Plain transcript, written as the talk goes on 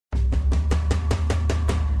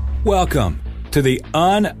Welcome to the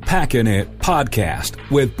Unpacking It podcast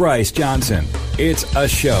with Bryce Johnson. It's a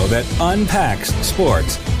show that unpacks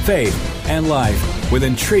sports, faith, and life with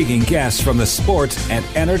intriguing guests from the sports and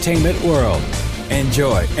entertainment world.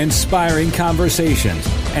 Enjoy inspiring conversations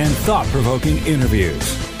and thought-provoking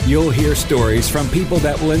interviews. You'll hear stories from people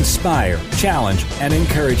that will inspire, challenge, and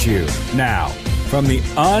encourage you. Now, from the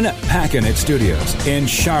Unpacking It studios in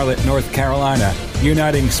Charlotte, North Carolina,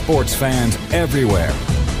 uniting sports fans everywhere,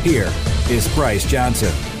 here is Bryce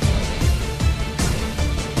Johnson.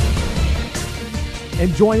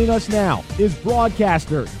 And joining us now is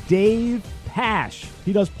broadcaster Dave Pasch.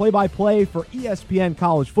 He does play-by-play for ESPN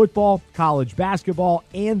college football, college basketball,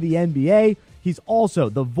 and the NBA. He's also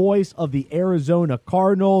the voice of the Arizona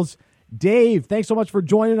Cardinals. Dave, thanks so much for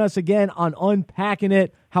joining us again on Unpacking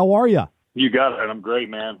It. How are you? You got it. I'm great,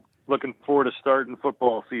 man. Looking forward to starting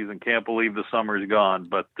football season. Can't believe the summer's gone,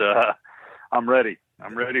 but I'm ready.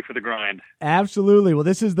 I'm ready for the grind. Absolutely. Well,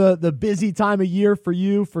 this is the busy time of year for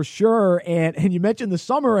you, for sure. And you mentioned the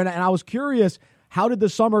summer, and I was curious, how did the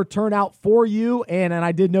summer turn out for you? And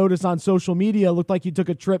I did notice on social media, it looked like you took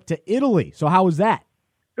a trip to Italy. So how was that?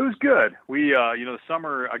 It was good. We, the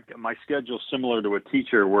summer, my schedule's similar to a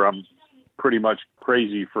teacher where I'm pretty much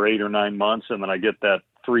crazy for 8 or 9 months, and then I get that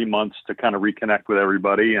 3 months to kind of reconnect with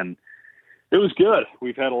everybody. And it was good.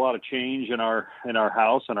 We've had a lot of change in our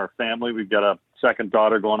house and our family. We've got a second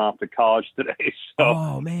daughter going off to college today. So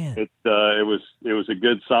oh man, it was a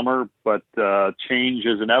good summer, but change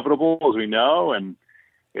is inevitable, as we know, and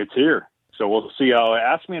it's here. So we'll see how.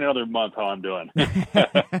 Ask me in another month how I'm doing.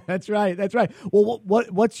 That's right. Well,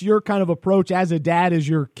 what's your kind of approach as a dad as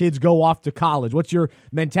your kids go off to college? What's your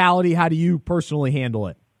mentality? How do you personally handle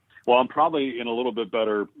it? Well, I'm probably in a little bit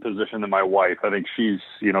better position than my wife. I think she's,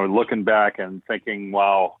 looking back and thinking,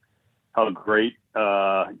 wow, how great,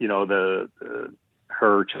 her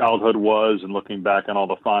childhood was, and looking back on all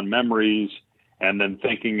the fond memories, and then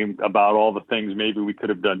thinking about all the things maybe we could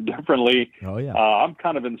have done differently. Oh yeah. I'm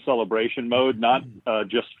kind of in celebration mode, not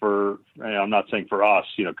just for, I'm not saying for us,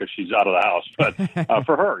 because she's out of the house, but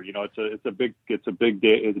for her, it's a big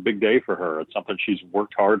day for her. It's something she's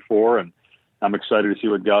worked hard for, and I'm excited to see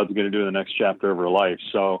what God's going to do in the next chapter of her life.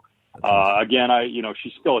 So, again,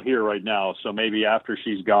 she's still here right now. So maybe after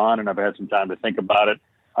she's gone and I've had some time to think about it,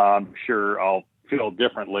 I'm sure I'll feel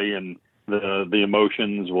differently and the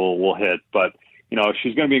emotions will hit. But,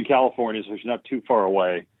 she's going to be in California, so she's not too far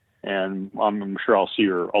away. And I'm sure I'll see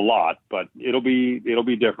her a lot, but it'll be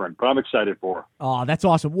different. But I'm excited for her. Oh, that's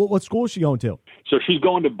awesome. What school is she going to? So she's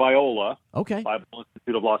going to Biola. Okay. Bible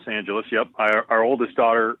Institute of Los Angeles. Yep. Our oldest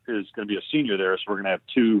daughter is going to be a senior there, so we're going to have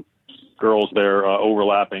two girls there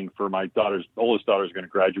overlapping. For my oldest daughter is going to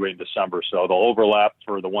graduate in December, so they'll overlap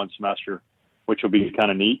for the one semester, which will be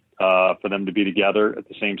kind of neat for them to be together at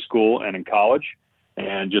the same school and in college.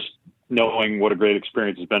 And just knowing what a great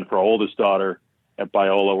experience has been for our oldest daughter at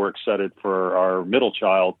Biola, we're excited for our middle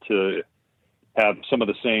child to have some of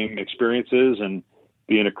the same experiences and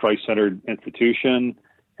be in a Christ-centered institution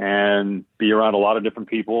and be around a lot of different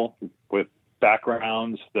people with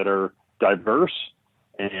backgrounds that are diverse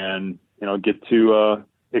and, get to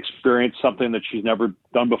experience something that she's never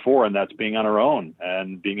done before, and that's being on her own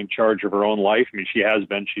and being in charge of her own life. I mean, she has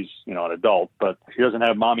been, she's, an adult, but she doesn't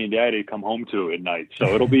have mommy and daddy to come home to at night.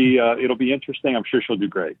 So it'll be interesting. I'm sure she'll do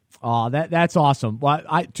great. Oh, that's awesome. Well,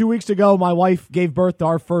 2 weeks ago, my wife gave birth to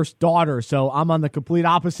our first daughter, so I'm on the complete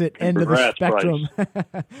opposite end of the spectrum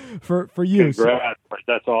for you. Congrats. So.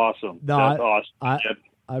 That's awesome. No, that's awesome.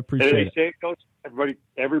 I appreciate it. Say, Coach,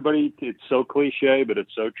 everybody, it's so cliche, but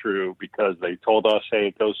it's so true, because they told us, hey,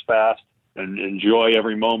 it goes fast, and enjoy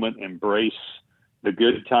every moment, embrace the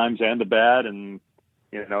good times and the bad, and,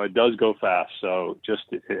 it does go fast. So just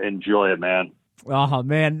enjoy it, man. Oh,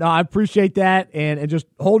 man. No, I appreciate that. And just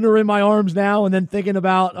holding her in my arms now and then thinking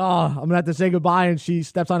about, I'm going to have to say goodbye, and she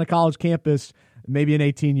steps on a college campus maybe in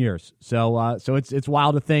 18 years. So it's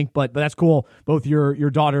wild to think, but that's cool. Both your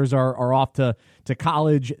daughters are off to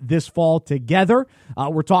college this fall together.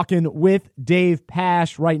 We're talking with Dave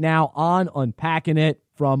Pasch right now on Unpacking It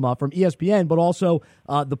from ESPN, but also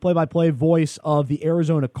the play-by-play voice of the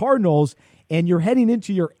Arizona Cardinals. And you're heading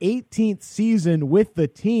into your 18th season with the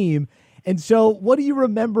team. And so what do you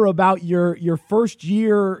remember about your first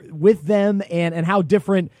year with them, and how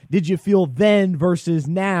different did you feel then versus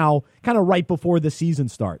now, kind of right before the season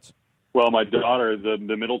starts? Well, my daughter, the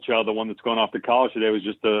middle child, the one that's going off to college today, was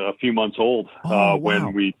just a few months old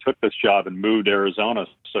when we took this job and moved to Arizona.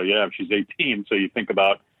 So, yeah, she's 18. So you think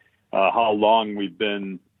about how long we've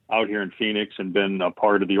been out here in Phoenix and been a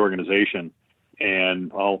part of the organization.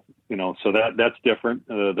 And so that's different.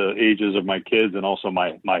 The ages of my kids and also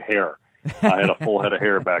my hair. I had a full head of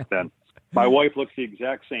hair back then. My wife looks the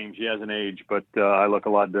exact same. She hasn't aged, but I look a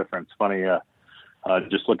lot different. It's funny,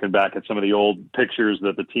 just looking back at some of the old pictures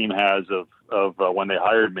that the team has of when they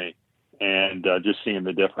hired me, and just seeing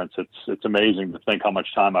the difference. It's amazing to think how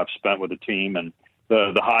much time I've spent with the team and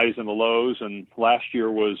the highs and the lows. And last year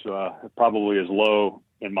was probably as low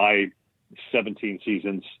in my 17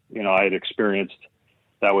 seasons I had experienced.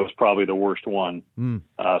 That was probably the worst one.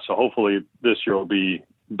 So hopefully this year will be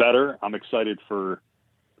better. I'm excited for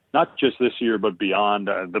not just this year, but beyond.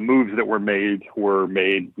 The moves that were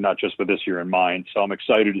made not just with this year in mind. So I'm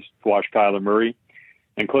excited to watch Kyler Murray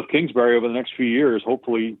and Cliff Kingsbury over the next few years,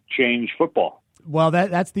 hopefully change football. Well,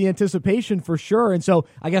 that's the anticipation for sure. And so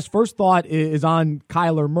I guess first thought is on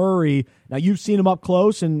Kyler Murray. Now, you've seen him up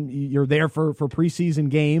close, and you're there for preseason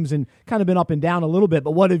games and kind of been up and down a little bit.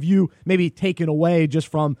 But what have you maybe taken away just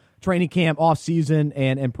from training camp, off-season,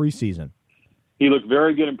 and preseason? He looked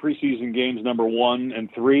very good in preseason games number 1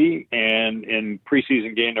 and 3, and in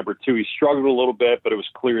preseason game number 2, he struggled a little bit, but it was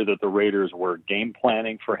clear that the Raiders were game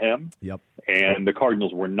planning for him. Yep. And the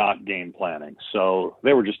Cardinals were not game planning. So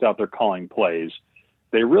they were just out there calling plays.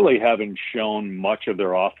 They really haven't shown much of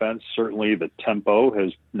their offense. Certainly the tempo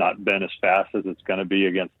has not been as fast as it's going to be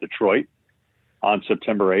against Detroit on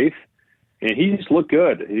September 8th. And he's looked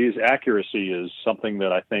good. His accuracy is something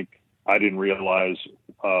that I think I didn't realize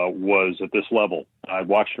was at this level. I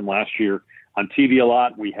watched him last year on TV a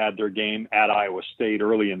lot. We had their game at Iowa State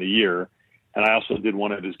early in the year. And I also did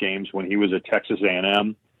one of his games when he was at Texas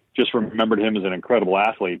A&M. Just remembered him as an incredible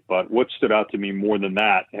athlete. But what stood out to me more than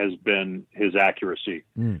that has been his accuracy.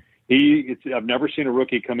 I've never seen a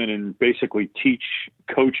rookie come in and basically teach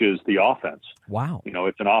coaches the offense. Wow.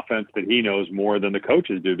 It's an offense that he knows more than the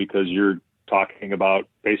coaches do, because you're talking about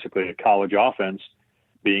basically a college offense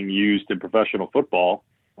being used in professional football.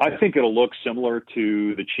 I think it'll look similar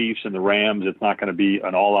to the Chiefs and the Rams. It's not going to be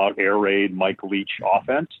an all-out air raid Mike Leach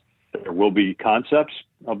offense. There will be concepts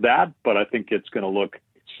of that, but I think it's going to look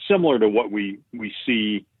similar to what we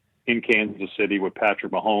see in Kansas City with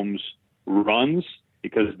Patrick Mahomes runs,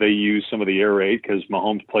 because they use some of the air raid because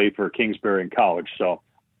Mahomes played for Kingsbury in college. So,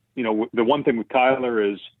 the one thing with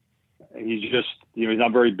Kyler is he's just, he's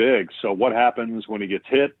not very big. So what happens when he gets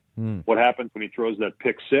hit? What happens when he throws that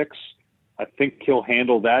pick six? I think he'll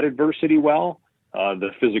handle that adversity well.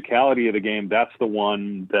 The physicality of the game, that's the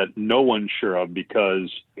one that no one's sure of,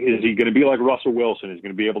 because is he going to be like Russell Wilson? Is he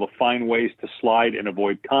going to be able to find ways to slide and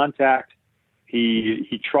avoid contact?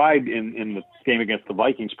 He tried in the game against the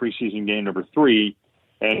Vikings, preseason game number 3,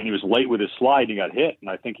 and he was late with his slide and he got hit. And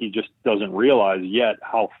I think he just doesn't realize yet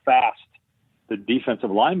how fast the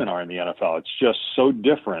defensive linemen are in the NFL. It's just so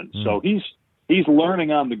different. So he's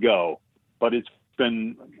learning on the go, but it's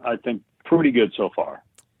been, I think, pretty good so far.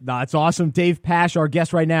 That's awesome. Dave Pasch, our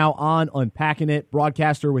guest right now on Unpacking It,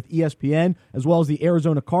 broadcaster with ESPN, as well as the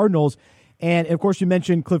Arizona Cardinals. And, of course, you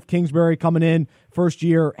mentioned Cliff Kingsbury coming in,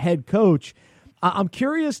 first-year head coach. I'm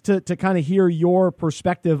curious to kind of hear your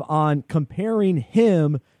perspective on comparing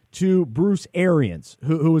him to Bruce Arians,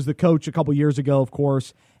 who was the coach a couple years ago, of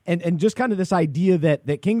course, and just kind of this idea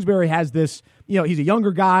that Kingsbury has this, he's a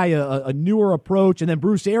younger guy, a newer approach, and then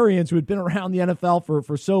Bruce Arians, who had been around the NFL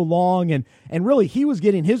for so long, and really he was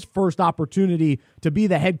getting his first opportunity to be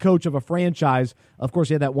the head coach of a franchise. Of course,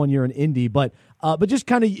 he had that 1 year in Indy, but just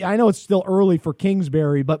kind of, I know it's still early for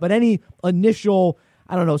Kingsbury, but any initial,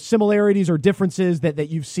 I don't know, similarities or differences that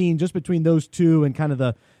you've seen just between those two and kind of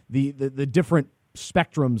the different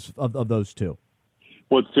spectrums of those two?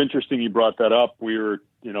 Well, it's interesting you brought that up. We were,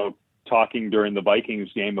 talking during the Vikings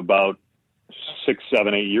game about 6,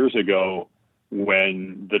 7, 8 years ago,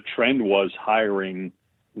 when the trend was hiring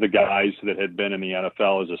the guys that had been in the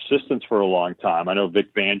NFL as assistants for a long time. I know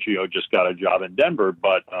Vic Fangio just got a job in Denver,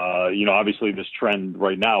 but, obviously this trend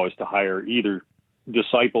right now is to hire either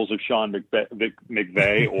disciples of Sean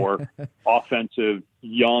McVay or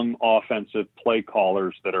young offensive play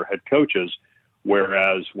callers that are head coaches.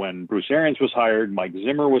 Whereas when Bruce Arians was hired, Mike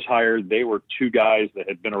Zimmer was hired, they were two guys that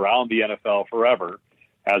had been around the NFL forever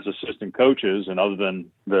as assistant coaches. And other than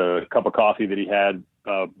the cup of coffee that he had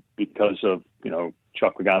because of,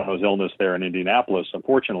 Chuck Pagano's illness there in Indianapolis,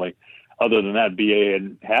 unfortunately, other than that, BA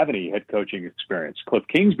didn't have any head coaching experience. Cliff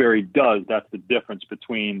Kingsbury does. That's the difference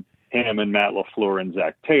between him and Matt LaFleur and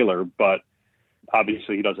Zach Taylor. But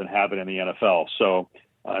obviously he doesn't have it in the NFL. So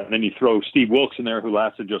and then you throw Steve Wilkes in there, who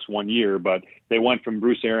lasted just 1 year, but they went from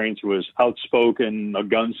Bruce Arians, who was outspoken, a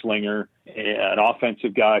gunslinger, an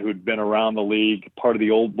offensive guy who'd been around the league, part of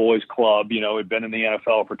the old boys club, had been in the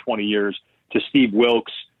NFL for 20 years, to Steve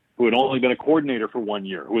Wilkes, who had only been a coordinator for 1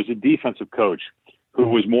 year, who was a defensive coach, who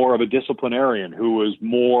was more of a disciplinarian, who was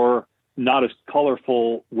more not as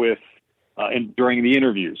colorful with during the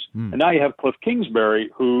interviews. And now you have Cliff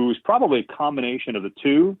Kingsbury, who's probably a combination of the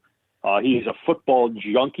two. He's a football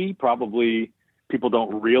junkie. Probably people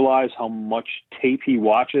don't realize how much tape he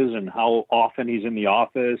watches and how often he's in the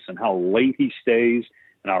office and how late he stays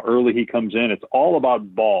and how early he comes in. It's all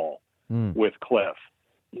about ball with Cliff.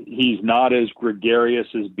 He's not as gregarious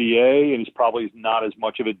as BA, and he's probably not as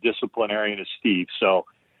much of a disciplinarian as Steve. So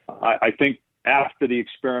I think after the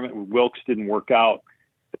experiment with Wilkes didn't work out,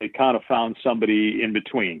 they kind of found somebody in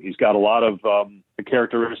between. He's got a lot of the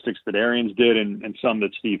characteristics that Arians did and some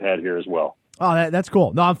that Steve had here as well. Oh, that's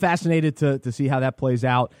cool. No, I'm fascinated to see how that plays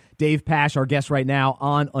out. Dave Pasch, our guest right now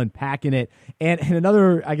on Unpacking It. And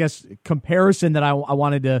another, I guess, comparison that I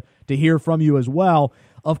wanted to hear from you as well.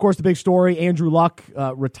 Of course, the big story, Andrew Luck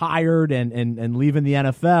retired and leaving the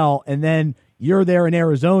NFL. And then you're there in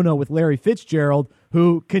Arizona with Larry Fitzgerald,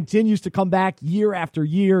 who continues to come back year after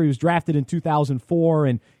year. He was drafted in 2004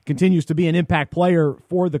 and continues to be an impact player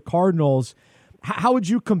for the Cardinals. How would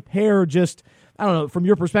you compare just, I don't know, from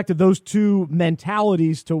your perspective, those two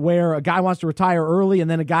mentalities to where a guy wants to retire early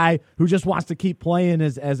and then a guy who just wants to keep playing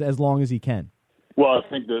as long as he can? Well, I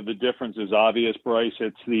think the difference is obvious, Bryce.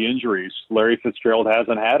 It's the injuries. Larry Fitzgerald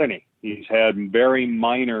hasn't had any. He's had very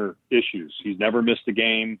minor issues. He's never missed a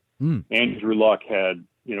game. Andrew Luck had,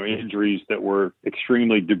 injuries that were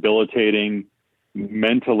extremely debilitating,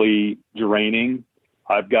 mentally draining.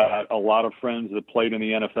 I've got a lot of friends that played in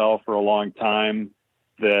the NFL for a long time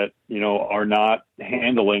that, are not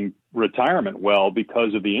handling retirement well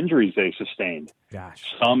because of the injuries they sustained. Gosh.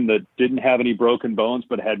 Some that didn't have any broken bones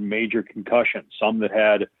but had major concussions. Some that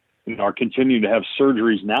had, are continuing to have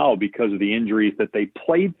surgeries now because of the injuries that they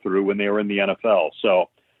played through when they were in the NFL. So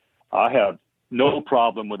I have no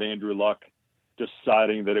problem with Andrew Luck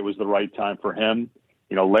deciding that it was the right time for him.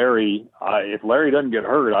 Larry, if Larry doesn't get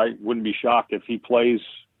hurt, I wouldn't be shocked if he plays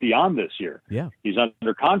beyond this year. Yeah. He's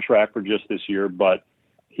under contract for just this year, but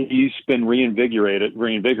he's been reinvigorated.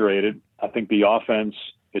 I think the offense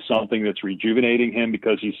is something that's rejuvenating him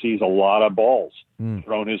because he sees a lot of balls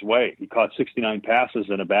thrown his way. He caught 69 passes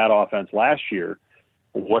in a bad offense last year.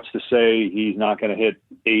 What's to say he's not going to hit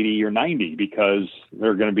 80 or 90 because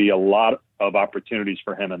there are going to be a lot of opportunities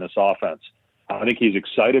for him in this offense. I think he's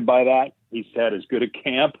excited by that. He's had as good a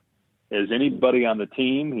camp as anybody on the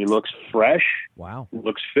team. He looks fresh. Wow.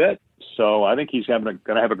 Looks fit. So I think he's going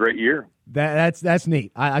to have a great year. That's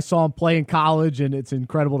neat. I saw him play in college, and it's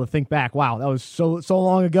incredible to think back. Wow, that was so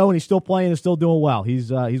long ago, and he's still playing and still doing well.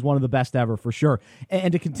 He's one of the best ever for sure.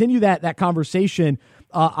 And to continue that conversation,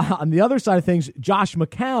 on the other side of things, Josh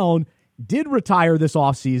McCown did retire this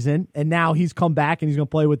offseason, and now he's come back and he's going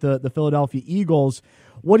to play with the Philadelphia Eagles.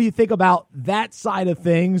 What do you think about that side of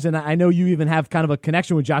things? And I know you even have kind of a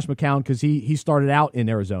connection with Josh McCown because he started out in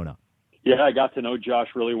Arizona. Yeah, I got to know Josh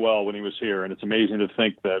really well when he was here, and it's amazing to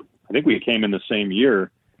think that I think we came in the same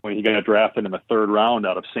year when he got drafted in the third round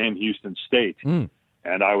out of Sam Houston State, and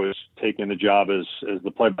I was taking the job as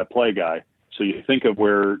the play-by-play guy. So you think of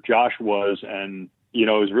where Josh was, and it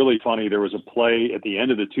was really funny. There was a play at the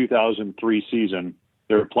end of the 2003 season.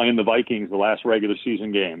 They were playing the Vikings the last regular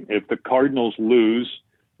season game. If the Cardinals lose,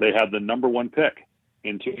 they have the number one pick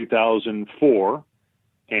in 2004,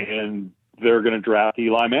 and they're going to draft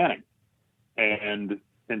Eli Manning. And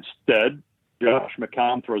instead, Josh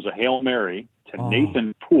McCown throws a Hail Mary to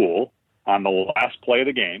Nathan Poole on the last play of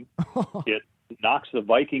the game. It knocks the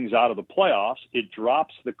Vikings out of the playoffs. It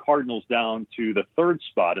drops the Cardinals down to the third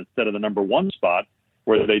spot instead of the number one spot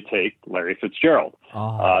where they take Larry Fitzgerald.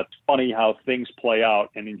 It's funny how things play out.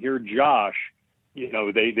 And in here, Josh,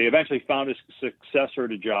 they eventually found a successor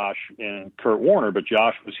to Josh in Kurt Warner, but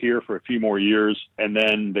Josh was here for a few more years, and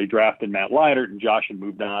then they drafted Matt Leinart, and Josh had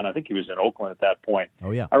moved on. I think he was in Oakland at that point.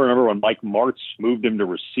 Oh, yeah. I remember when Mike Martz moved him to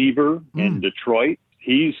receiver in Detroit.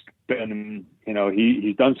 He's been,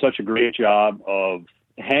 he's done such a great job of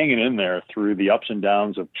hanging in there through the ups and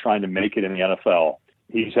downs of trying to make it in the NFL.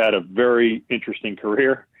 He's had a very interesting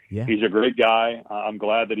career. Yeah. He's a great guy. I'm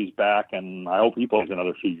glad that he's back, and I hope he plays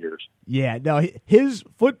another few years. Yeah, no, his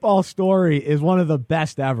football story is one of the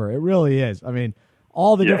best ever. It really is. I mean,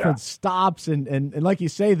 all the different stops and like you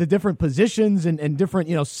say, the different positions and different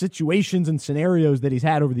situations and scenarios that he's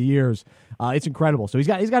had over the years. It's incredible. So he's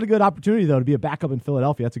got a good opportunity though to be a backup in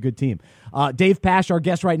Philadelphia. That's a good team. Dave Pasch, our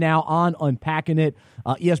guest right now on Unpacking It,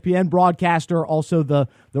 ESPN broadcaster, also the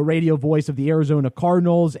radio voice of the Arizona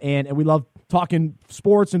Cardinals, and we love talking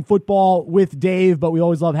sports and football with Dave, but we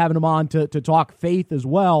always love having him on to talk faith as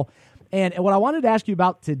well. And what I wanted to ask you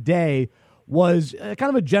about today was kind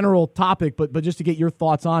of a general topic, but just to get your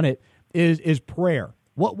thoughts on it, is prayer.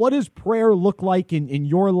 What does prayer look like in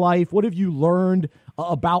your life? What have you learned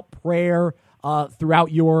about prayer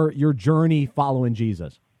throughout your journey following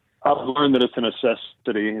Jesus? I've learned that it's a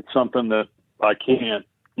necessity. It's something that I can't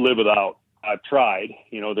live without. I've tried.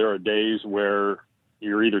 There are days where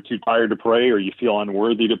you're either too tired to pray, or you feel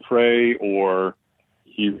unworthy to pray, or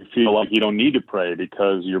you feel like you don't need to pray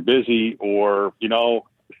because you're busy, or,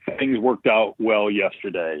 things worked out well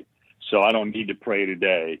yesterday, so I don't need to pray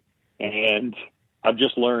today. And I've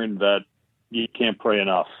just learned that you can't pray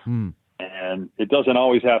enough. And it doesn't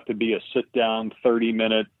always have to be a sit-down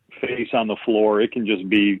 30-minute face on the floor. It can just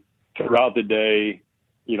be throughout the day,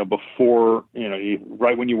 before,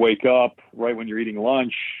 right when you wake up, right when you're eating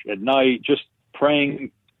lunch, at night, just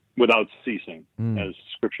praying without ceasing, as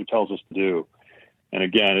Scripture tells us to do. And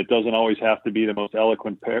again, it doesn't always have to be the most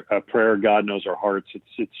eloquent prayer. God knows our hearts.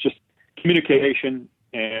 It's just communication,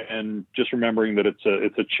 and just remembering that it's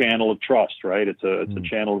a channel of trust, right? It's a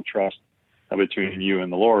channel of trust between you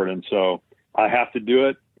and the Lord. And so I have to do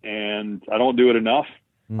it, and I don't do it enough.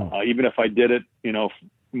 Even if I did it,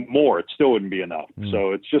 more, it still wouldn't be enough.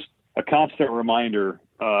 So it's just a constant reminder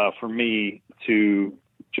for me to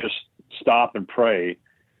just stop and pray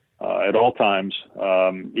at all times,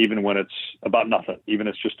 even when it's about nothing, even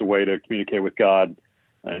if it's just a way to communicate with God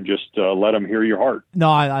and just let him hear your heart.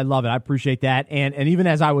 No, I love it. I appreciate that. And even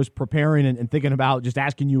as I was preparing and thinking about just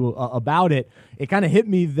asking you about it, it kind of hit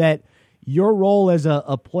me that your role as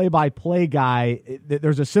a play-by-play guy,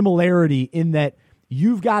 there's a similarity in that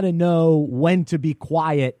you've got to know when to be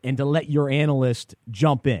quiet and to let your analyst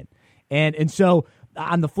jump in. And so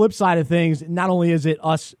on the flip side of things, not only is it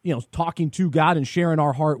us, talking to God and sharing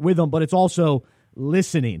our heart with him, but it's also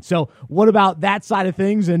listening. So what about that side of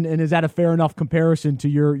things? And is that a fair enough comparison to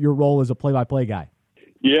your role as a play-by-play guy?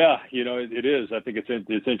 Yeah, it is. I think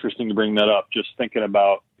it's interesting to bring that up. Just thinking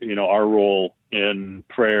about, our role in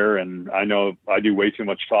prayer, and I know I do way too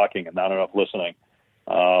much talking and not enough listening.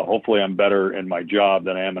 Hopefully I'm better in my job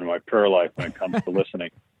than I am in my prayer life when it comes to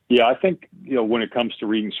listening. Yeah, I think, when it comes to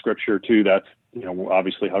reading Scripture too, that's,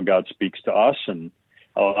 obviously how God speaks to us, and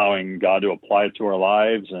allowing God to apply it to our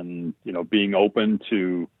lives, and, being open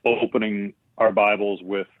to opening our Bibles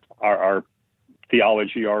with our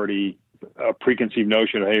theology already, a preconceived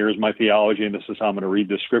notion of, hey, here's my theology, and this is how I'm going to read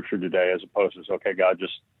this Scripture today, as opposed to, okay, God,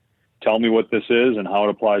 just tell me what this is and how it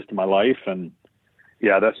applies to my life. And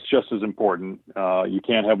yeah, that's just as important. You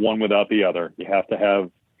can't have one without the other. You have to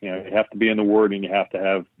have, you have to be in the Word, and you have to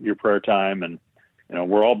have your prayer time. And,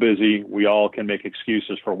 we're all busy. We all can make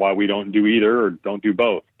excuses for why we don't do either or don't do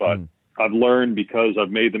both. But I've learned, because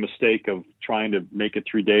I've made the mistake of trying to make it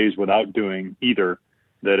 3 days without doing either,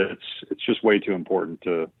 that it's just way too important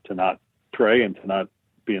to not pray and to not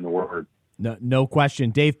be in the Word. No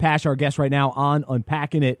question. Dave Pasch, our guest right now on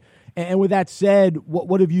Unpacking It. And with that said,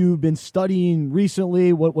 what have you been studying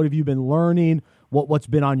recently? What have you been learning? What's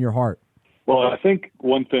been on your heart? Well, I think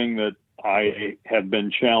one thing that I have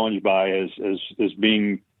been challenged by is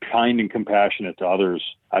being kind and compassionate to others.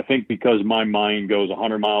 I think because my mind goes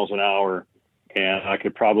 100 miles an hour, and I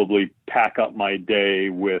could probably pack up my day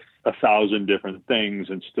with 1,000 different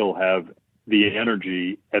things and still have the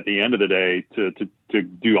energy at the end of the day to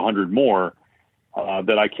do 100 more,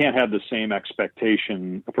 that I can't have the same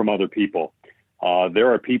expectation from other people.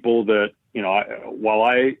 There are people that, while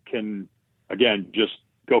I can, again, just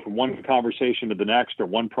go from one conversation to the next or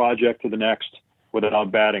one project to the next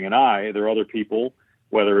without batting an eye, there are other people,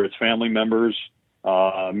 whether it's family members,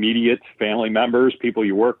 immediate family members, people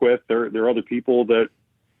you work with, there are other people that,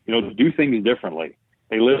 do things differently.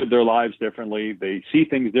 They live their lives differently. They see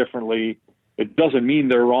things differently. It doesn't mean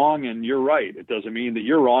they're wrong and you're right. It doesn't mean that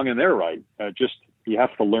you're wrong and they're right. You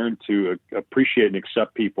have to learn to appreciate and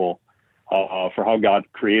accept people for how God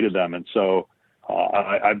created them. And so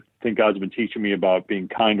I think God's been teaching me about being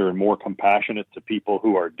kinder and more compassionate to people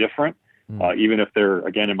who are different, even if they're,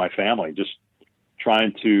 again, in my family, just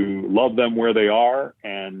trying to love them where they are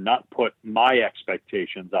and not put my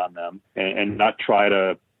expectations on them, and not try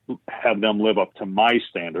to have them live up to my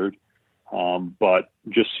standard, but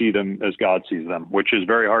just see them as God sees them, which is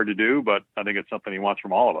very hard to do, but I think it's something he wants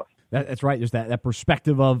from all of us. That's right. Just that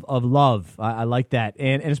perspective of love. I like that.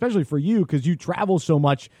 And especially for you, because you travel so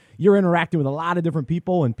much, you're interacting with a lot of different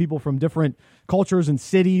people and people from different cultures and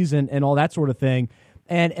cities and all that sort of thing.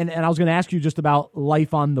 And I was going to ask you just about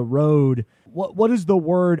life on the road. What does the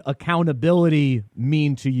word accountability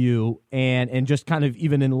mean to you? And just kind of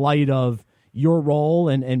even in light of your role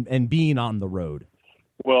and being on the road?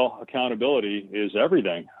 Well, accountability is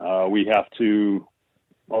everything. We have to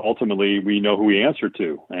ultimately we know who we answer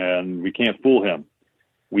to, and we can't fool him.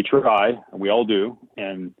 We try, and we all do,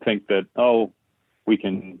 and think that, we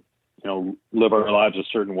can, live our lives a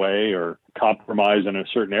certain way or compromise in a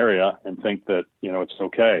certain area and think that, it's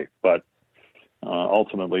okay. But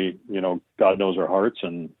ultimately, God knows our hearts,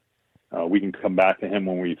 and we can come back to him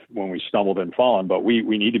when we stumbled and fallen, but we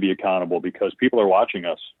need to be accountable because people are watching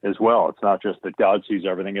us as well. It's not just that God sees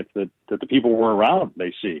everything, it's that the people we're around,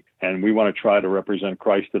 they see. And we want to try to represent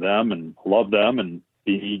Christ to them and love them and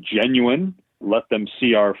be genuine, let them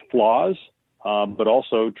see our flaws, but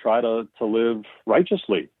also try to live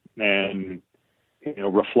righteously and,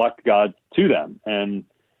 reflect God to them. And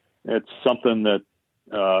it's something that,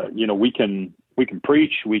 we can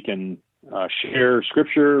preach, we can share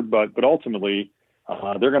scripture, but ultimately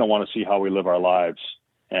they're going to want to see how we live our lives.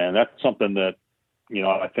 And that's something that,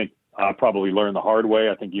 I think I probably learned the hard way.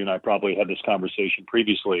 I think you and I probably had this conversation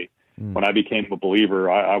previously. When I became a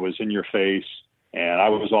believer, I was in your face and I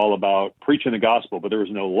was all about preaching the gospel, but there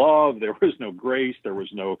was no love, there was no grace, there was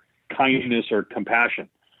no kindness or compassion.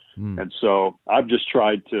 And so I've just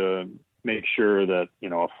tried to make sure that,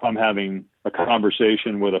 if I'm having a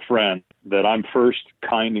conversation with a friend, that I'm first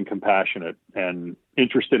kind and compassionate and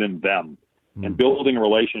interested in them and building a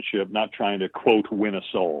relationship, not trying to, quote, win a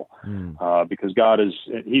soul, because God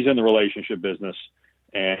he's in the relationship business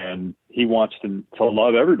and he wants to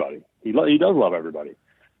love everybody. He does love everybody.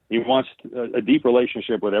 He wants a deep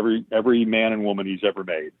relationship with every man and woman he's ever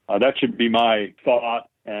made. That should be my thought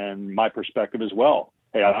and my perspective as well.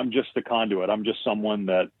 Hey, I'm just the conduit. I'm just someone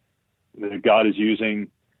that God is using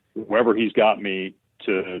wherever he's got me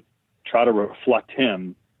to try to reflect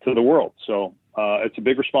him to the world. So it's a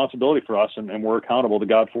big responsibility for us, and we're accountable to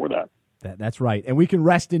God for that. That's right. And we can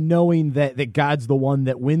rest in knowing that God's the one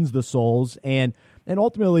that wins the souls. And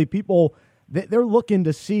ultimately, people, they're looking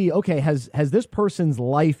to see, okay, has this person's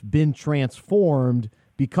life been transformed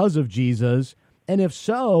because of Jesus? And if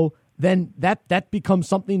so, then that becomes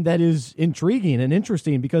something that is intriguing and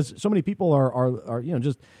interesting, because so many people are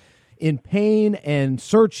just in pain and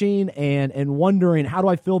searching and wondering, how do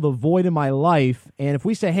I fill the void in my life? And if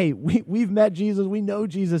we say, hey, we've met Jesus, we know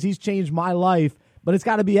Jesus, he's changed my life, but it's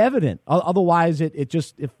got to be evident. Otherwise, it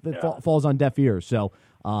falls on deaf ears. So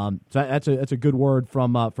that's a good word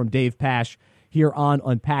from Dave Pasch here on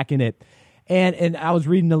Unpacking It. And I was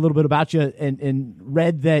reading a little bit about you and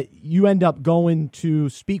read that you end up going to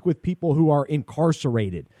speak with people who are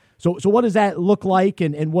incarcerated. So what does that look like,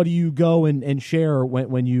 and what do you go and share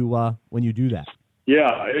when you do that?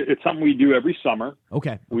 Yeah, it's something we do every summer.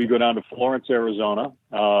 Okay. We go down to Florence, Arizona.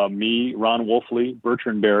 Me, Ron Wolfley,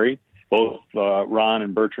 Bertrand Berry, both Ron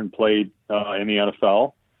and Bertrand played in the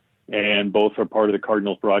NFL, and both are part of the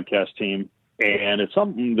Cardinals broadcast team. And it's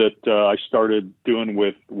something that I started doing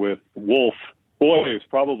with Wolf. Boy, it was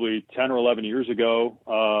probably 10 or 11 years ago,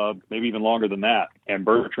 maybe even longer than that. And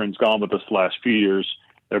Bertrand's gone with us the last few years.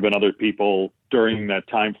 There have been other people during that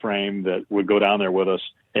time frame that would go down there with us.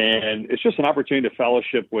 And it's just an opportunity to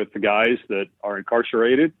fellowship with the guys that are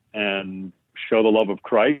incarcerated and show the love of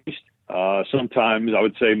Christ. Sometimes, I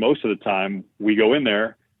would say most of the time, we go in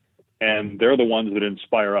there and they're the ones that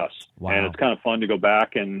inspire us. Wow. And it's kind of fun to go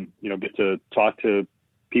back and, get to talk to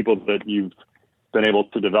people that you've been able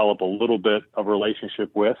to develop a little bit of a relationship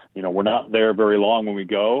with. We're not there very long when we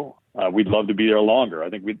go. We'd love to be there longer. I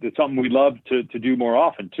think it's something we'd love to do more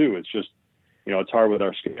often too. It's just, it's hard with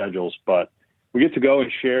our schedules, but we get to go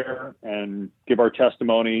and share and give our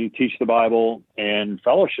testimony, teach the Bible, and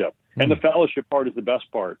fellowship. And the fellowship part is the best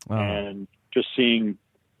part. Wow. And just seeing,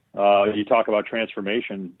 you talk about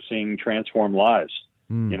transformation, seeing transformed lives,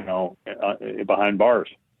 behind bars.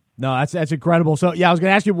 No, that's incredible. So yeah, I was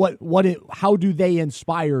going to ask you how do they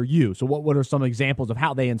inspire you? So what are some examples of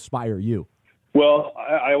how they inspire you? Well,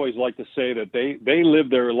 I always like to say that they live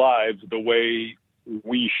their lives the way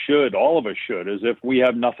we should, all of us should, as if we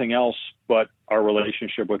have nothing else but our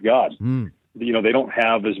relationship with God. They don't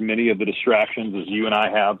have as many of the distractions as you and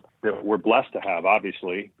I have that we're blessed to have,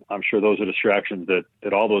 obviously. I'm sure those are distractions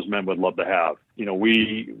that all those men would love to have.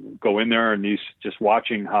 We go in there and just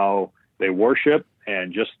watching how they worship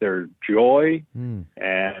and just their joy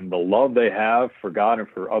and the love they have for God and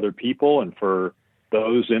for other people and for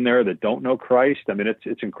those in there that don't know Christ. I mean,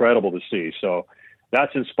 it's incredible to see. So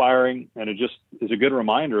that's inspiring, and it just is a good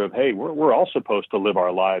reminder of, hey, we're all supposed to live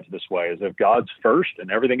our lives this way, as if God's first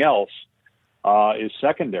and everything else is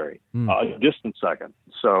secondary, a distant second.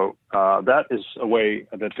 So that is a way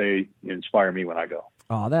that they inspire me when I go.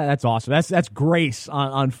 Oh, that's awesome. That's grace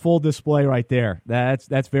on full display right there.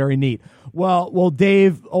 That's very neat. Well,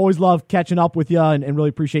 Dave, always love catching up with you and really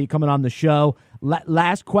appreciate you coming on the show.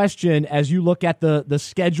 Last question, as you look at the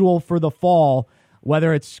schedule for the fall,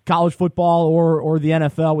 whether it's college football or the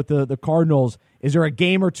NFL with the Cardinals, is there a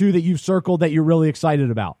game or two that you've circled that you're really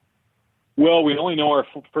excited about? Well, we only know our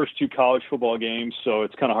first two college football games, so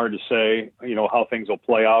it's kind of hard to say, how things will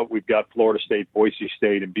play out. We've got Florida State, Boise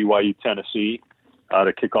State, and BYU, Tennessee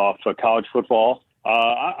to kick off college football.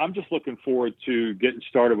 I'm just looking forward to getting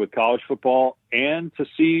started with college football and to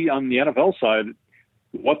see on the NFL side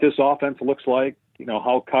what this offense looks like,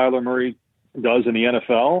 how Kyler Murray does in the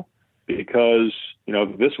NFL, because,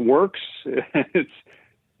 if this works,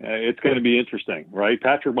 it's going to be interesting, right?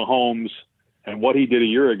 Patrick Mahomes and what he did a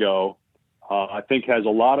year ago, I think has a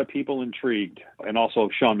lot of people intrigued, and also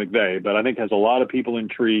Sean McVay, but I think has a lot of people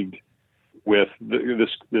intrigued with this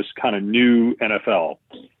kind of new NFL.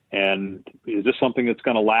 And is this something that's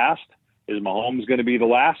going to last? Is Mahomes going to be the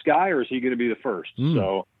last guy, or is he going to be the first?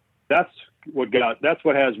 So that's what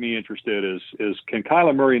has me interested is can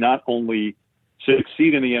Kyler Murray not only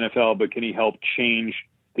succeed in the NFL, but can he help change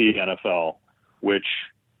the NFL? Which,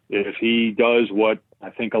 if he does what I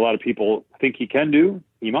think a lot of people think he can do,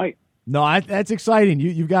 he might. No, that's exciting.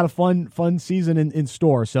 You've got a fun season in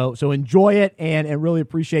store. So enjoy it and really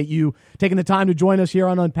appreciate you taking the time to join us here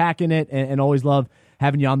on Unpacking It, and always love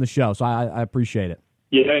having you on the show. So I appreciate it.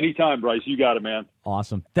 Yeah, anytime, Bryce. You got it, man.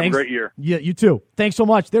 Awesome. Thanks. Have a great year. Yeah, you too. Thanks so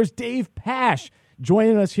much. There's Dave Pasch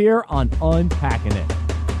joining us here on Unpacking It.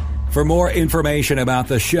 For more information about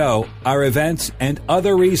the show, our events, and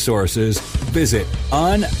other resources, visit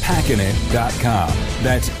unpackinit.com.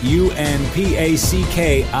 That's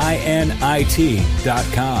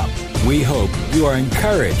UNPACKINIT.com. We hope you are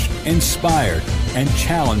encouraged, inspired, and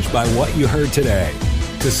challenged by what you heard today.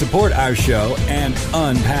 To support our show and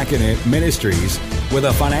Unpacking It Ministries with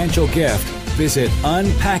a financial gift, visit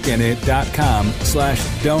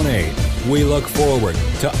unpackinit.com/donate. We look forward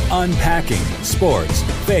to unpacking sports,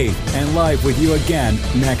 faith, and life with you again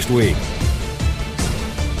next week.